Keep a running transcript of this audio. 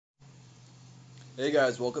Hey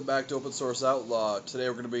guys, welcome back to Open Source Outlaw. Today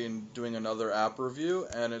we're going to be doing another app review,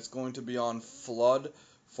 and it's going to be on Flood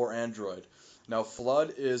for Android. Now,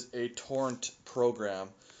 Flood is a torrent program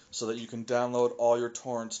so that you can download all your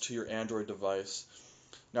torrents to your Android device.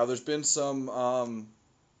 Now, there's been some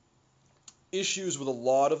issues with a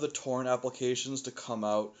lot of the torrent applications to come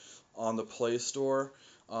out on the Play Store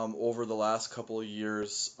over the last couple of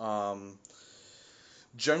years.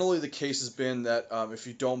 Generally, the case has been that if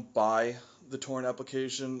you don't buy the torrent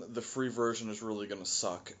application, the free version is really going to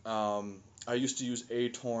suck. I used to use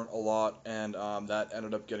aTorrent a lot, and that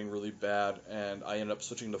ended up getting really bad, and I ended up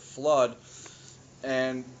switching to Flood.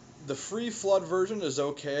 And the free Flood version is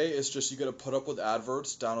okay. It's just you got to put up with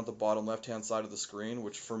adverts down at the bottom left-hand side of the screen,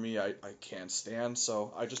 which for me I can't stand.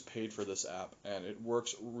 So I just paid for this app, and it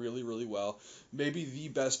works really, really well. Maybe the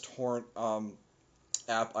best torrent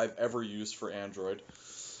app I've ever used for Android.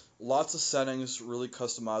 Lots of settings, really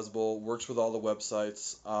customizable, works with all the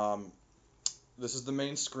websites. This is the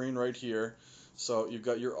main screen right here. So you've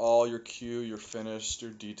got your all, your queue, your finished,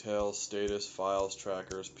 your details, status, files,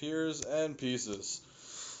 trackers, peers, and pieces.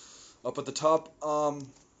 Up at the top,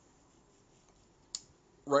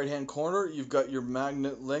 right-hand corner, you've got your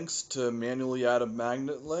magnet links to manually add a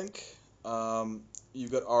magnet link.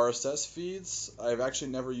 You've got RSS feeds. I've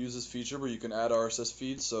actually never used this feature where you can add RSS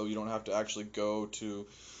feeds, so you don't have to actually go to,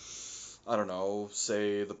 I don't know,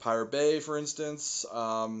 say the Pirate Bay, for instance.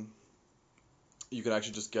 You can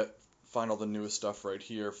actually just find all the newest stuff right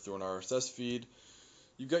here through an RSS feed.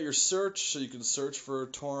 You've got your search, so you can search for a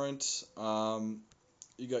torrent.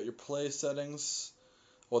 You got your play settings.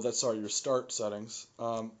 Well, your start settings.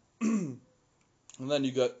 And then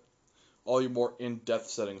you got all your more in-depth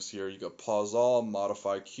settings here. You got pause all,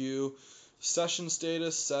 modify queue, session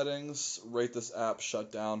status, settings, rate this app,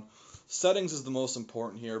 shutdown. Settings is the most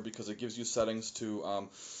important here because it gives you settings to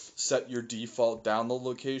set your default download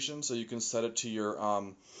location, so you can set it to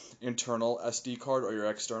your internal SD card or your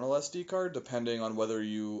external SD card, depending on whether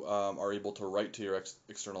you are able to write to your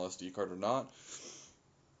external SD card or not.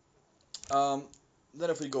 Then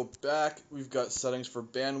if we go back, we've got settings for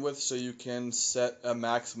bandwidth, so you can set a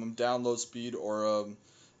maximum download speed or a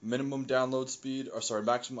minimum download speed, or sorry,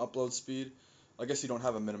 maximum upload speed. I guess you don't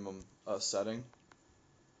have a minimum setting.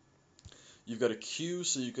 You've got a queue,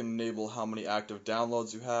 so you can enable how many active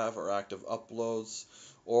downloads you have, or active uploads,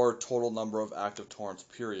 or total number of active torrents,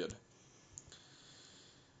 period.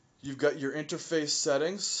 You've got your interface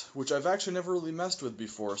settings, which I've actually never really messed with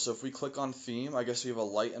before. So if we click on theme, I guess we have a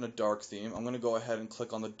light and a dark theme. I'm going to go ahead and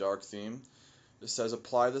click on the dark theme. It says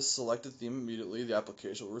apply this selected theme immediately. The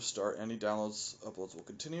application will restart. Any uploads will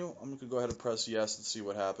continue. I'm going to go ahead and press yes and see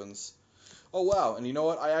what happens. Oh wow, and you know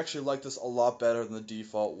what? I actually like this a lot better than the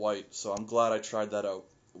default white, so I'm glad I tried that out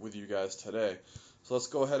with you guys today. So let's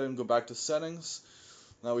go ahead and go back to settings.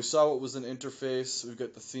 Now we saw what was an interface. We've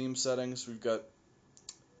got the theme settings. We've got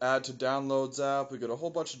add to downloads app. We've got a whole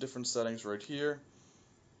bunch of different settings right here.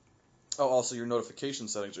 Oh, also your notification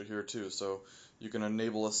settings are here too, so you can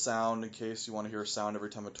enable a sound in case you want to hear a sound every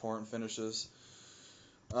time a torrent finishes.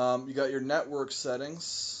 You got your network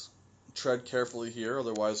settings. Tread carefully here,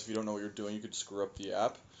 otherwise if you don't know what you're doing, you could screw up the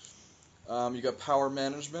app. You got power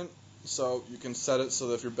management, so you can set it so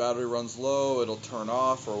that if your battery runs low, it'll turn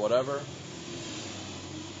off or whatever.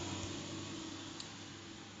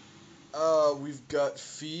 We've got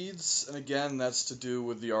feeds, and again, that's to do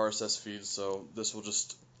with the RSS feeds, so this will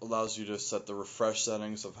just allows you to set the refresh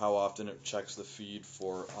settings of how often it checks the feed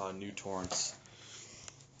for new torrents.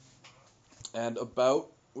 And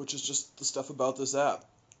about, which is just the stuff about this app.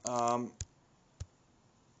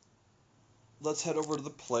 Let's head over to the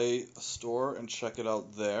Play Store and check it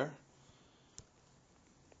out there.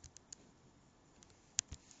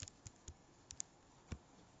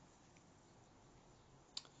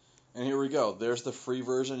 And here we go. There's the free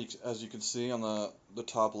version, as you can see on the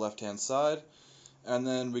top left-hand side. And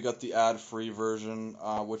then we got the ad-free version,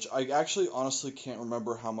 which I actually honestly can't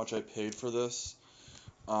remember how much I paid for this.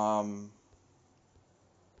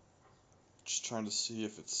 Just trying to see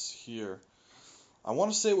if it's here. I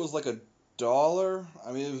want to say it was like $1.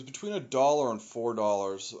 I mean, it was between $1 and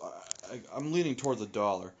 $4. I'm leaning towards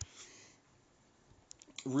 $1.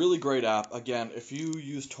 Really great app. Again, if you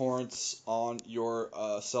use torrents on your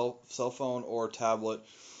cell phone or tablet,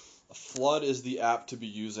 Flood is the app to be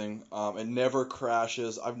using. It never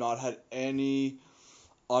crashes. I've not had any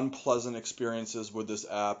unpleasant experiences with this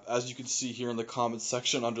app. As you can see here in the comments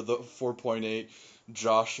section under the 4.8,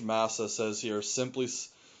 Josh Massa says here,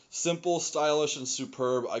 Simple, stylish, and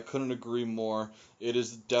superb. I couldn't agree more. It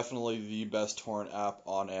is definitely the best torrent app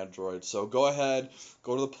on Android. So go ahead,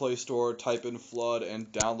 go to the Play Store, type in Flood,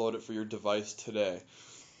 and download it for your device today.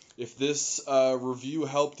 If this review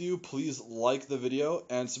helped you, please like the video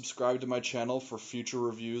and subscribe to my channel for future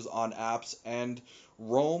reviews on apps and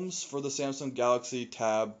ROMs for the Samsung Galaxy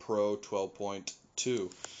Tab Pro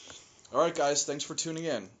 12.2. Alright guys, thanks for tuning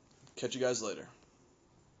in. Catch you guys later.